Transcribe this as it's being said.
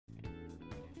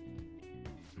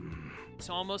It's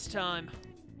almost time.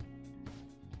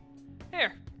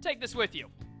 Here, take this with you.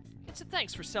 It's a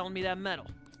thanks for selling me that medal.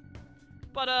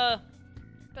 But,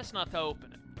 best not to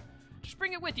open it. Just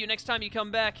bring it with you next time you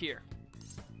come back here.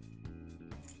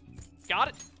 Got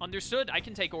it. Understood. I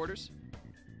can take orders.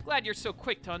 Glad you're so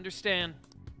quick to understand.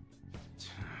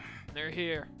 They're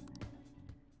here.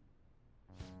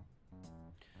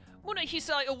 Muna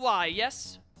Hisai Owai,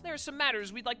 yes? There are some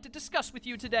matters we'd like to discuss with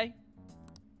you today.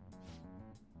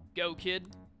 Go, kid.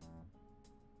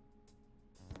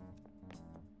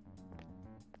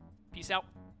 Peace out.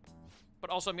 But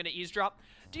also I'm gonna eavesdrop.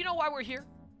 Do you know why we're here?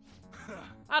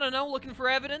 I don't know, looking for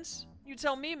evidence? You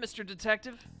tell me, Mr.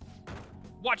 Detective.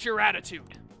 Watch your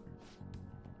attitude.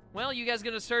 Well, you guys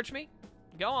gonna search me?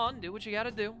 Go on, do what you gotta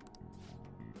do.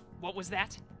 What was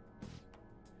that?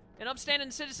 An upstanding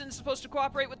citizen's supposed to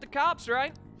cooperate with the cops,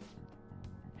 right?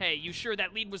 Hey, you sure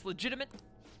that lead was legitimate?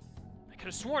 I could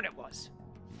have sworn it was.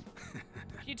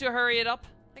 Can you two hurry it up?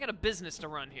 I got a business to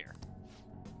run here.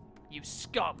 You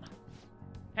scum.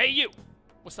 Hey, you!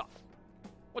 What's up?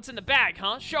 What's in the bag,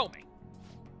 huh? Show me.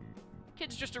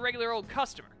 Kid's just a regular old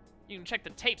customer. You can check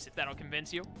the tapes if that'll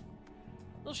convince you.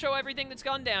 They'll show everything that's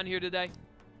gone down here today.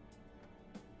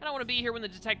 I don't want to be here when the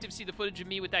detectives see the footage of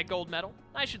me with that gold medal.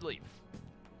 I should leave.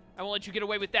 I won't let you get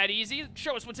away with that easy.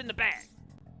 Show us what's in the bag.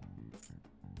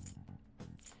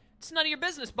 It's none of your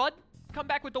business, bud. Come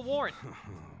back with the warrant.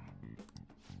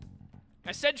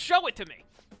 I said show it to me.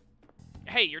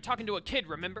 Hey, you're talking to a kid,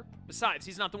 remember? Besides,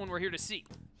 he's not the one we're here to see.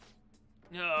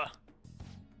 Ugh.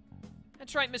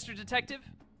 That's right, Mr. Detective.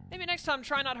 Maybe next time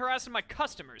try not harassing my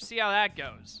customers. See how that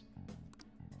goes.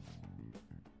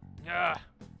 Ugh.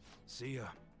 See ya.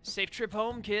 Safe trip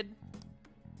home, kid.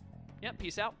 Yep,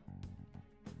 peace out.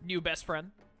 New best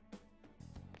friend.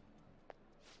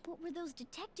 What were those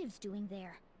detectives doing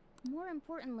there? More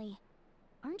importantly,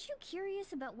 aren't you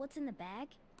curious about what's in the bag?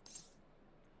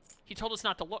 He told us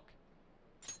not to look.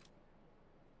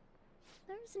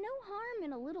 There's no harm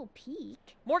in a little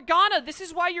peek. Morgana, this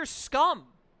is why you're scum.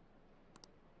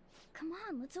 Come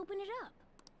on, let's open it up.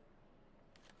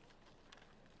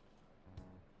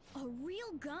 A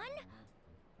real gun?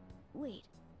 Wait,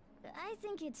 I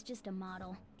think it's just a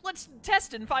model. Let's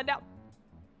test and find out.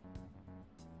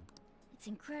 It's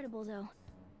incredible, though.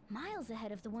 Miles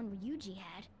ahead of the one Ryuji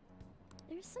had.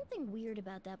 There's something weird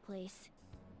about that place.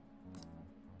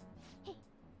 Hey,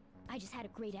 I just had a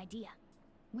great idea.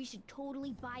 We should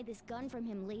totally buy this gun from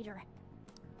him later.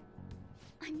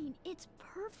 I mean, it's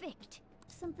perfect.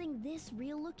 Something this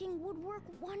real-looking would work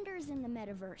wonders in the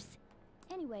Metaverse.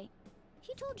 Anyway,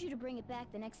 he told you to bring it back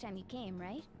the next time you came,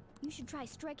 right? You should try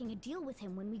striking a deal with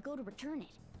him when we go to return it.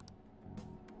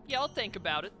 Yeah, I'll think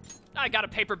about it. I got a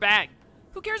paper bag.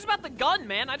 Who cares about the gun,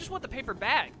 man? I just want the paper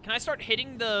bag. Can I start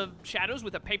hitting the shadows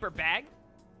with a paper bag?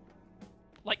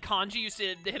 Like Kanji used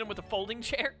to hit him with a folding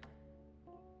chair?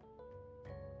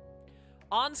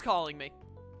 An's calling me.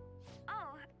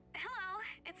 Oh, hello,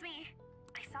 it's me.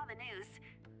 I saw the news.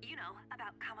 You know,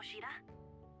 about Kamoshida.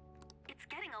 It's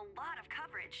getting a lot of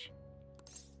coverage.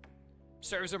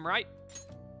 Serves him right.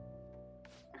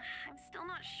 I'm still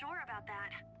not sure about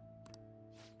that.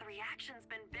 The reaction's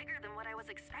been bigger than what I was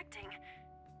expecting.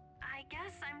 I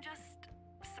guess I'm just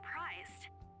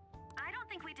surprised. I don't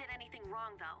think we did anything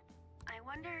wrong, though. I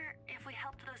wonder if we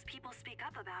helped those people speak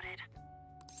up about it.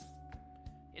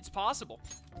 It's possible.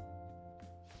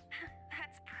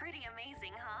 That's pretty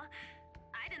amazing, huh?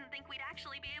 I didn't think we'd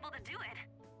actually be able to do it.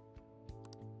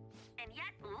 And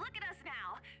yet, look at us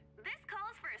now. This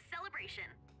calls for a celebration.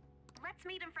 Let's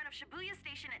meet in front of Shibuya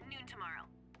Station at noon tomorrow.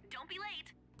 Don't be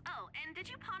late. Oh, and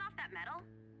did you pawn off that medal?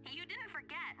 You didn't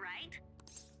forget, right?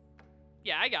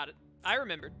 Yeah, I got it. I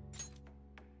remembered.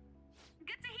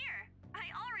 Good to hear.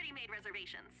 I already made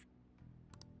reservations.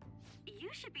 You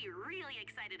should be really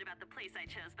excited about the place I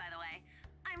chose, by the way.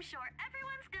 I'm sure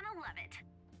everyone's gonna love it.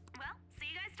 Well, see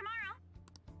you guys tomorrow.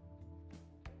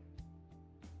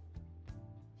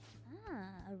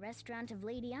 Ah, a restaurant of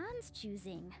Lady Anne's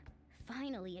choosing.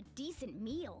 Finally, a decent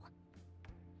meal.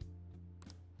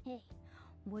 Hey,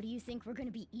 what do you think we're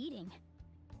gonna be eating?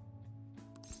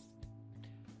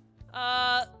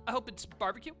 I hope it's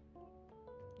barbecue.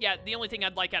 Yeah, the only thing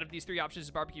I'd like out of these three options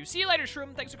is barbecue. See you later,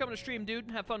 Shroom. Thanks for coming to stream, dude.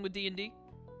 Have fun with D&D.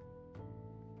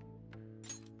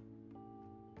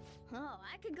 Oh,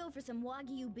 I could go for some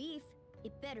Wagyu beef.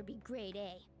 It better be grade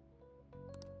A.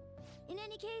 In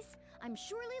any case, I'm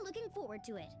surely looking forward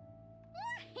to it.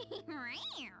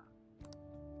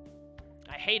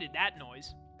 I hated that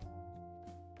noise.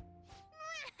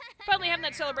 Finally having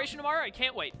that celebration tomorrow. I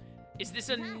can't wait. Is this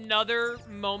another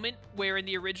moment where in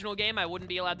the original game I wouldn't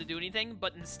be allowed to do anything,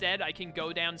 but instead I can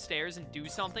go downstairs and do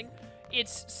something?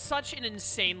 It's such an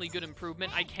insanely good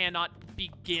improvement. I cannot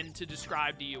begin to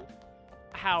describe to you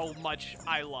how much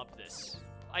I love this.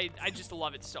 I just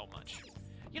love it so much.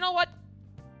 You know what?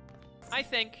 I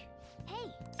think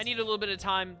I need a little bit of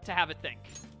time to have a think.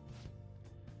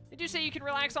 They do say you can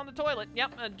relax on the toilet.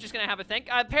 Yep, I'm just gonna have a think.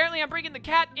 Apparently I'm bringing the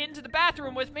cat into the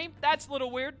bathroom with me. That's a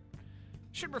little weird.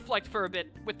 Should reflect for a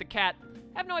bit with the cat.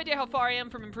 I have no idea how far I am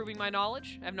from improving my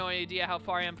knowledge. I have no idea how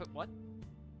far I am from... What?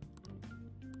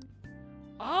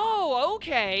 Oh,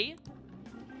 okay.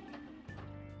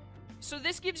 So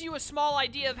this gives you a small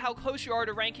idea of how close you are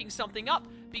to ranking something up.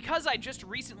 Because I just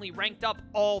recently ranked up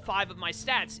all 5 of my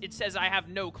stats, it says I have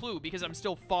no clue because I'm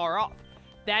still far off.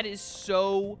 That is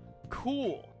so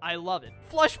cool. I love it.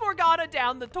 Flush Morgana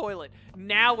down the toilet.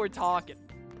 Now we're talking.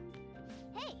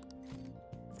 Hey.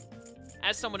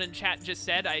 As someone in chat just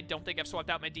said, I don't think I've swapped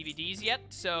out my DVDs yet,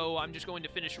 so I'm just going to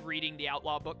finish reading the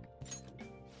Outlaw book.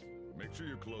 Make sure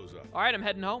you close up. All right, I'm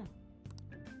heading home.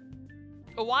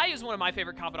 Owai is one of my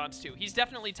favorite confidants, too. He's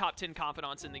definitely top 10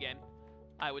 confidants in the game,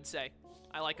 I would say.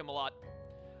 I like him a lot.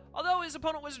 Although his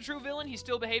opponent was a true villain, he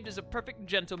still behaved as a perfect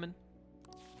gentleman.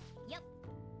 Yep.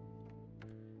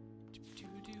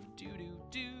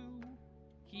 Do.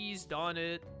 He's done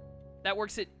it. That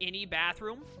works at any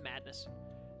bathroom? Madness.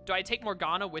 Do I take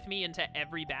Morgana with me into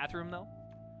every bathroom, though?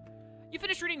 You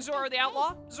finished reading Zoro the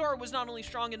Outlaw? Zoro was not only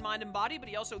strong in mind and body, but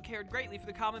he also cared greatly for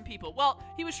the common people. Well,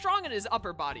 he was strong in his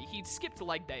upper body. He skipped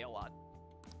leg day a lot.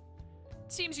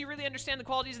 It seems you really understand the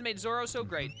qualities that made Zoro so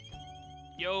great.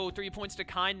 Yo, 3 points to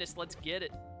kindness. Let's get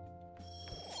it.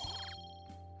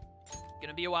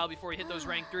 Gonna be a while before we hit those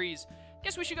rank 3s.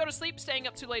 Guess we should go to sleep. Staying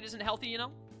up too late isn't healthy, you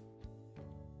know?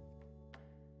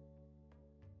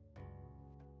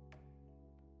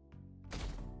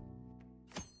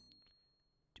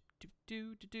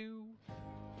 Do.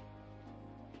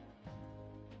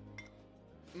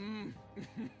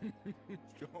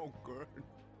 So good.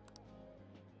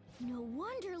 No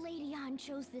wonder Lady Ann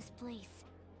chose this place.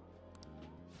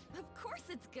 Of course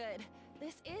it's good.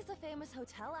 This is a famous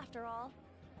hotel after all.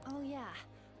 Oh yeah,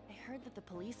 I heard that the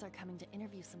police are coming to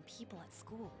interview some people at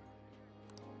school.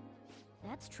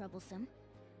 That's troublesome.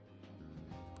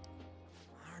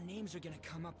 Our names are gonna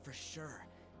come up for sure.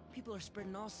 People are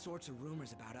spreading all sorts of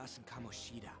rumors about us in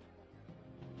Kamoshida.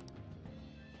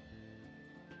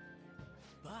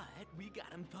 But we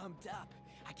got him pumped up.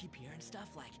 I keep hearing stuff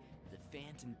like, the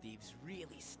Phantom Thieves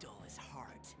really stole his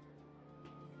heart.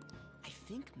 I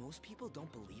think most people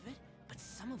don't believe it, but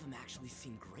some of them actually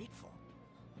seem grateful.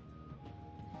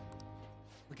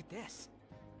 Look at this.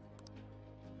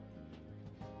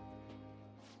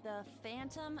 The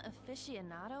Phantom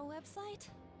Aficionado website?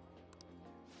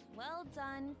 Well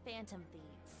done, Phantom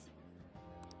Thieves.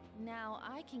 Now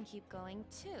I can keep going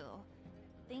too.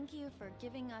 Thank you for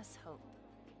giving us hope.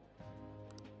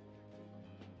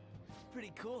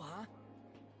 Pretty cool, huh?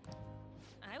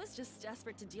 I was just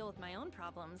desperate to deal with my own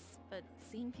problems, but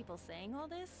seeing people saying all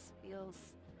this feels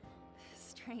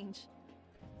strange.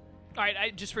 All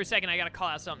right, just for a second, I gotta call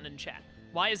out something in chat.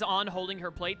 Why is An holding her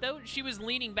plate, though? She was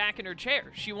leaning back in her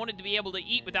chair. She wanted to be able to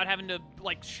eat without having to,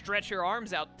 like, stretch her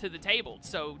arms out to the table.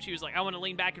 So she was like, I want to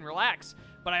lean back and relax,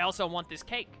 but I also want this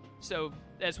cake. So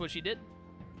that's what she did.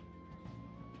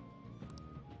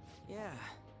 Yeah.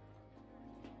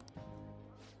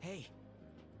 Hey,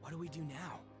 what do we do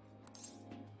now?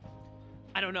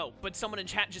 I don't know, but someone in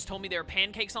chat just told me there are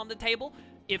pancakes on the table.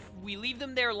 If we leave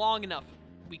them there long enough,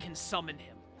 we can summon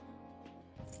him.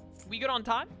 We good on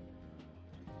time?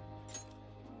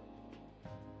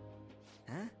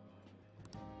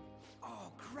 Huh?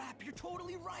 Oh, crap, you're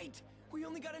totally right! We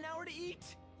only got an hour to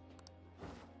eat!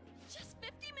 Just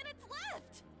 50 minutes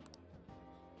left!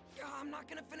 I'm not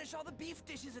gonna finish all the beef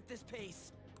dishes at this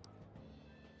pace!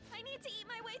 I need to eat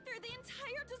my way through the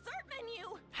entire dessert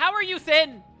menu! How are you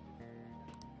thin?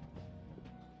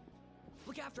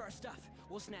 Look after our stuff.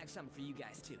 We'll snag something for you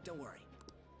guys, too. Don't worry.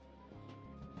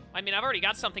 I mean, I've already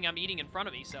got something I'm eating in front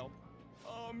of me, so.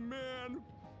 Oh man,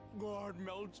 God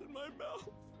melts in my mouth.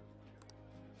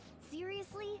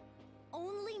 Seriously?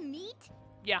 Only meat?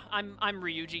 Yeah, I'm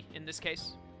Ryuji in this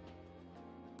case.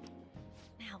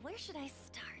 Now, where should I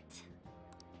start?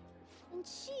 And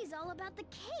she's all about the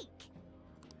cake.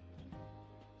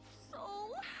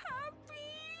 So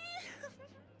happy!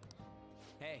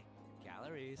 Hey,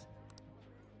 calories.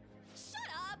 Shut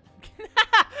up!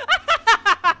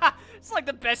 It's like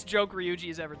the best joke Ryuji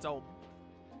has ever told.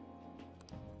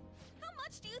 How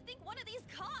much do you think one of these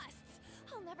costs?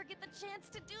 I'll never get the chance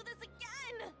to do this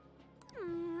again!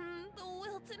 The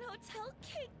Wilton Hotel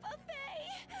Cake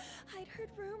Buffet! I'd heard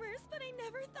rumors, but I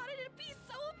never thought it'd be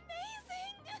so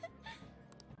amazing!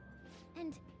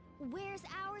 And where's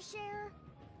our share?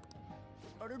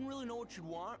 I didn't really know what you'd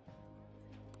want,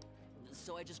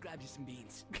 so I just grabbed you some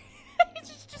beans. He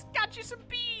just got you some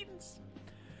beans.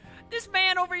 This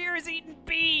man over here is eating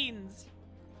beans.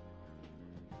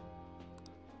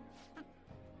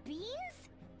 Beans?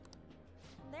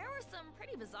 There were some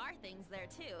pretty bizarre things there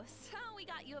too, so we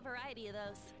got you a variety of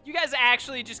those. You guys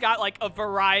actually just got like a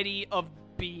variety of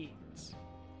beans.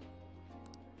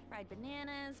 Fried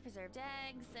bananas, preserved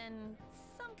eggs, and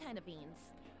some kind of beans.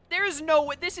 There is no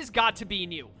way. This has got to be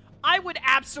new. I would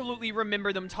absolutely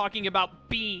remember them talking about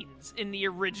beans in the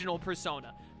original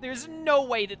Persona. There's no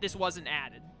way that this wasn't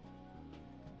added.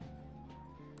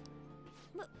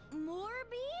 More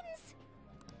beans?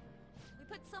 We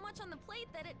put so much on the plate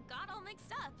that it got all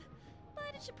mixed up.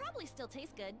 But it should probably still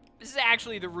taste good. This is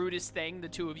actually the rudest thing the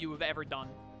two of you have ever done.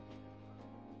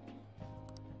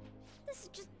 This is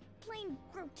just plain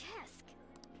grotesque.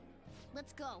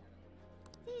 Let's go.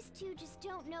 These two just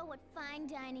don't know what fine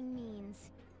dining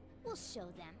means. We'll show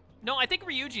them. No, I think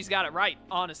Ryuji's got it right,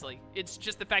 honestly. It's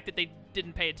just the fact that they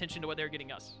didn't pay attention to what they're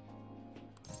getting us.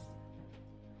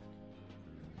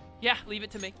 Yeah, leave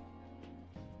it to me.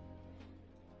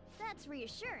 That's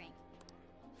reassuring.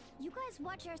 You guys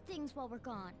watch our things while we're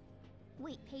gone.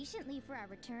 Wait patiently for our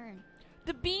return.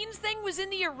 The beans thing was in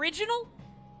the original?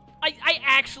 I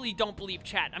actually don't believe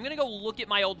chat. I'm gonna go look at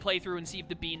my old playthrough and see if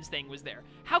the beans thing was there.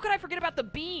 How could I forget about the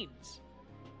beans?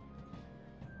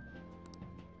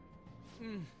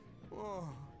 Oh,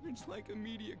 it's like a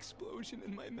meaty explosion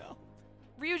in my mouth.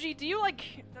 Ryuji, do you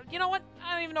like... You know what?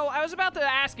 I don't even know. I was about to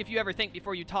ask if you ever think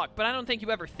before you talk, but I don't think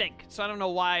you ever think, so I don't know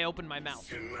why I opened my mouth.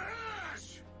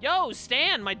 Smash! Yo,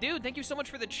 Stan, my dude, thank you so much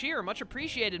for the cheer. Much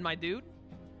appreciated, my dude.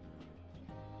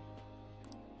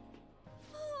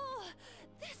 Oh,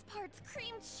 this part's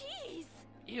cream cheese.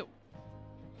 Ew.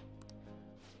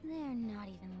 They're not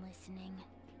even listening.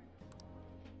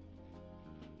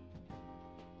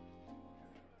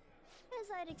 As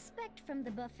I'd expect from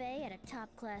the buffet at a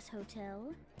top-class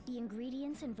hotel, the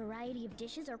ingredients and variety of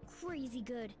dishes are crazy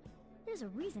good. There's a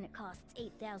reason it costs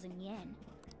 8,000 yen.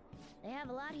 They have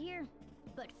a lot here,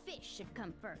 but fish should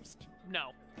come first.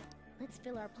 No. Let's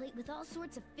fill our plate with all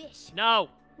sorts of fish. No.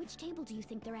 Which table do you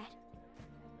think they're at?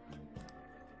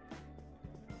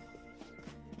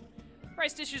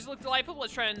 Rice dishes look delightful.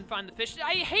 Let's try and find the fish.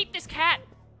 I hate this cat.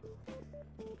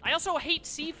 I also hate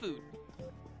seafood.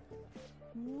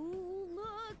 Ooh,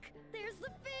 look! There's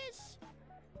the fish!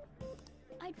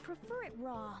 I'd prefer it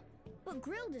raw, but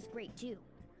grilled is great too.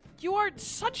 You are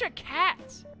such a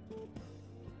cat.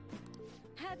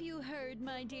 Have you heard,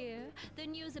 my dear? The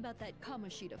news about that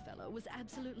Kamoshida fellow was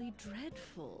absolutely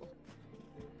dreadful.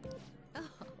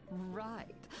 Oh,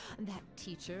 right. That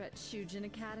teacher at Shujin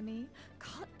Academy,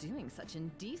 caught doing such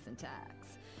indecent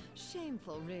acts.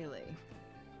 Shameful, really.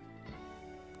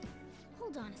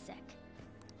 Hold on a sec.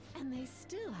 And they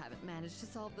still haven't managed to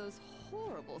solve those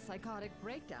horrible psychotic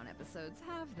breakdown episodes,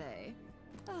 have they?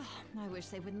 Oh, I wish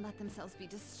they wouldn't let themselves be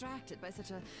distracted by such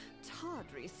a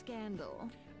tawdry scandal.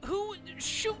 Who...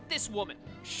 Shoot this woman.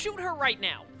 Shoot her right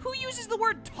now. Who uses the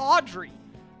word tawdry?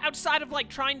 Outside of, like,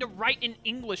 trying to write an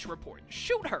English report.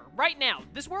 Shoot her right now.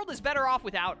 This world is better off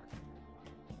without her.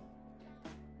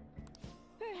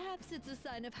 Perhaps it's a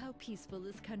sign of how peaceful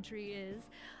this country is.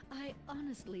 I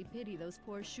honestly pity those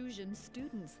poor Shujin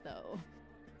students, though.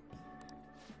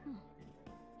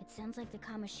 It sounds like the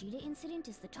Kamoshida incident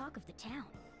is the talk of the town.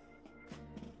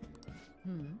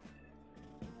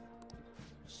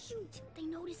 Shoot! They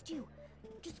noticed you!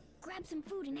 Just grab some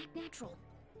food and act natural.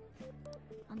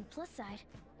 On the plus side,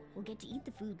 we'll get to eat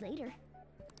the food later.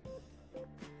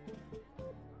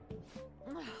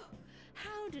 Oh,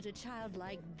 how did a child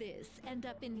like this end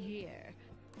up in here?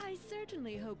 I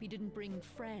certainly hope he didn't bring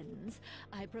friends.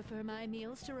 I prefer my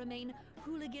meals to remain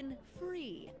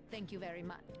hooligan-free. Thank you very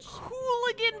much.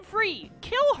 Hooligan-free!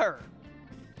 Kill her!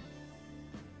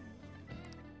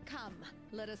 Come,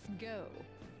 let us go.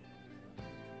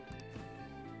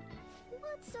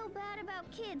 What's so bad about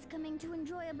kids coming to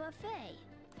enjoy a buffet?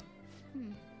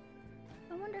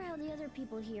 I wonder how the other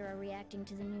people here are reacting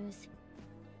to the news.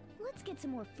 Let's get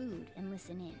some more food and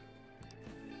listen in.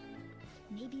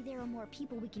 Maybe there are more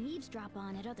people we can eavesdrop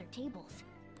on at other tables.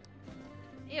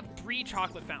 They have 3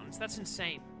 chocolate fountains. That's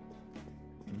insane.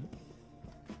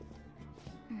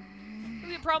 It'll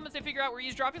be a problem if they figure out we're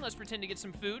eavesdropping. Let's pretend to get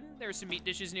some food. There are some meat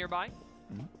dishes nearby.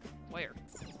 Where?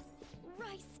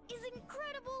 Rice is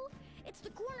incredible! It's the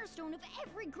cornerstone of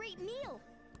every great meal!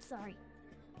 Sorry,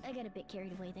 I got a bit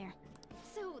carried away there.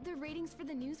 So the ratings for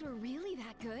the news were really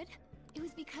that good? It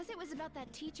was because it was about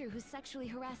that teacher who sexually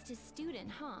harassed his student,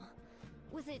 huh?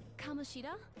 Was it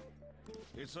Kamoshida?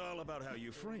 It's all about how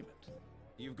you frame it.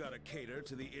 You've got to cater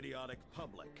to the idiotic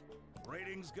public.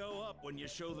 Ratings go up when you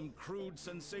show them crude,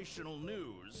 sensational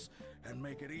news and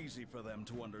make it easy for them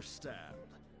to understand.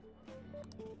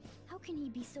 How can he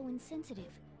be so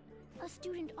insensitive? A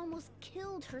student almost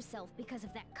killed herself because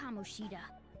of that Kamoshida.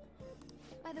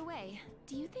 By the way,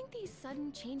 do you think these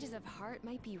sudden changes of heart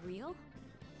might be real?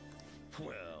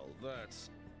 Well, that's...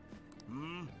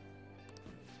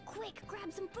 Quick,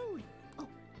 grab some food! Oh,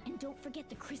 and don't forget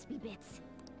the crispy bits.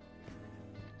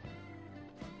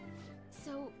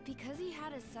 So, because he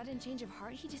had a sudden change of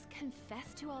heart, he just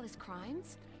confessed to all his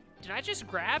crimes? Did I just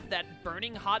grab that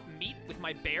burning hot meat with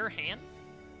my bare hand?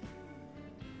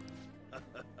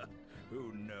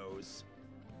 Who knows?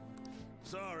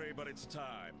 Sorry, but it's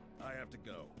time. I have to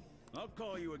go. I'll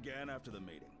call you again after the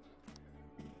meeting.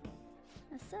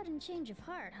 A sudden change of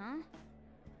heart, huh?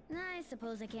 I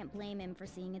suppose I can't blame him for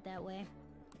seeing it that way.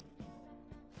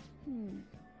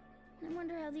 I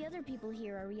wonder how the other people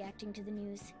here are reacting to the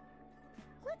news.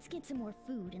 Let's get some more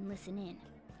food and listen in.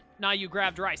 Nah, you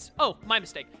grabbed rice. Oh, my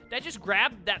mistake. Did I just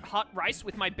grab that hot rice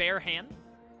with my bare hand?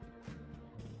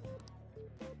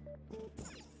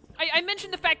 I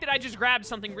mentioned the fact that I just grabbed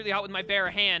something really hot with my bare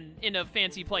hand in a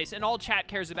fancy place, and all chat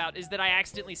cares about is that I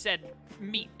accidentally said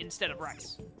meat instead of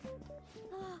rice.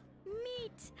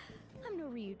 Meat! I'm no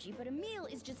Ryuji, but a meal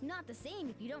is just not the same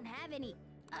if you don't have any.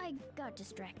 I got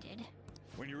distracted.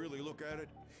 When you really look at it,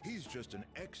 he's just an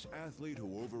ex-athlete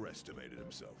who overestimated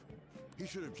himself. He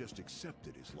should have just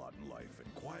accepted his lot in life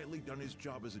and quietly done his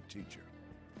job as a teacher.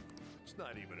 It's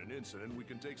not even an incident we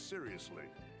can take seriously.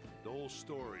 The whole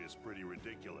story is pretty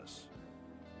ridiculous.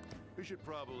 We should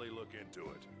probably look into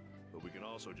it, but we can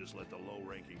also just let the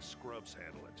low-ranking scrubs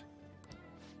handle it.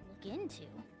 Look into?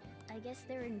 I guess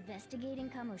they're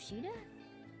investigating Kamoshida?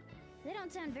 They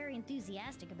don't sound very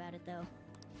enthusiastic about it, though.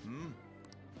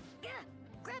 Yeah,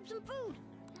 grab some food!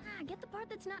 Get the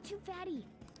part that's not too fatty.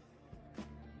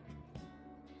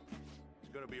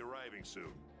 He's gonna be arriving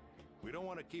soon. We don't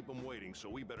want to keep him waiting, so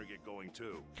we better get going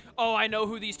too. Oh, I know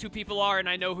who these two people are, and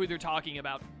I know who they're talking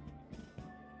about.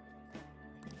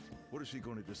 What is he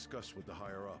going to discuss with the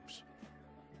higher-ups?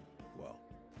 Well,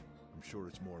 I'm sure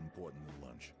it's more important than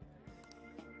lunch.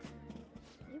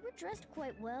 They were dressed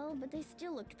quite well, but they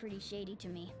still looked pretty shady to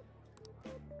me.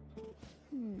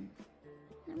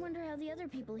 I wonder how the other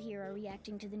people here are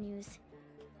reacting to the news.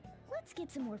 Let's get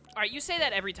some more. All right, you say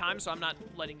that every time, so I'm not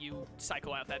letting you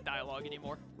cycle out that dialogue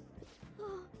anymore.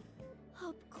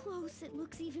 Up close, it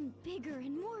looks even bigger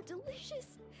and more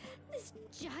delicious. This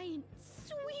giant,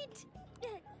 sweet...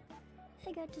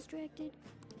 I got distracted.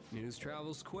 News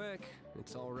travels quick.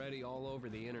 It's already all over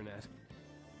the internet.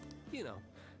 You know,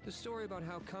 the story about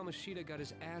how Kamoshida got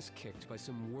his ass kicked by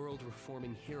some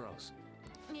world-reforming heroes.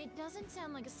 It doesn't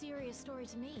sound like a serious story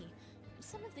to me.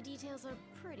 Some of the details are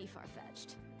pretty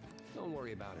far-fetched. Don't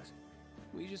worry about it.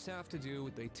 We just have to do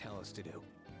what they tell us to do.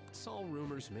 It's all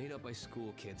rumors made up by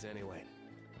school kids anyway.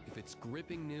 If it's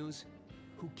gripping news,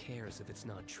 who cares if it's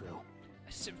not true?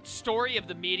 Story of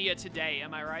the media today,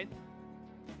 am I right?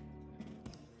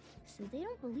 So they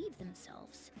don't believe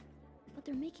themselves. But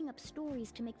they're making up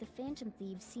stories to make the Phantom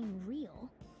Thieves seem real.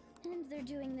 And they're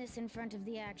doing this in front of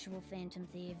the actual Phantom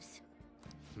Thieves.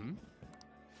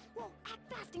 Whoa, act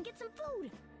fast and get some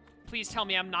food! Please tell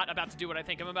me I'm not about to do what I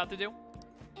think I'm about to do.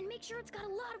 And make sure it's got a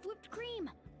lot of whipped cream.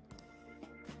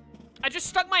 I just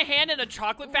stuck my hand in a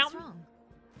chocolate fountain. What's wrong?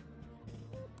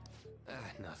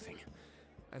 Nothing.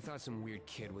 I thought some weird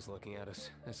kid was looking at us,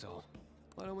 that's all.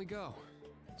 Why don't we go?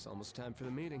 It's almost time for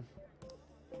the meeting.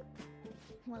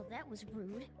 Well, that was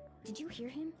rude. Did you hear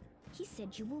him? He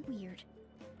said you were weird.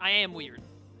 I am weird.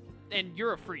 And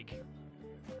you're a freak.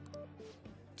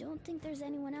 Don't think there's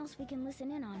anyone else we can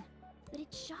listen in on. But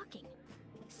it's shocking.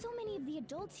 So many of the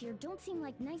adults here don't seem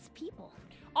like nice people.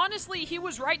 Honestly, he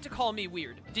was right to call me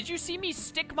weird. Did you see me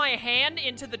stick my hand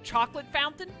into the chocolate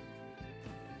fountain?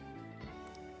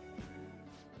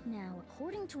 Now,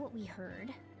 according to what we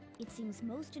heard, it seems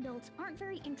most adults aren't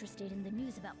very interested in the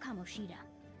news about Kamoshida.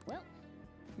 Well,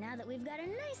 now that we've got a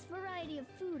nice variety of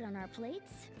food on our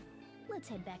plates, let's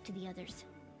head back to the others.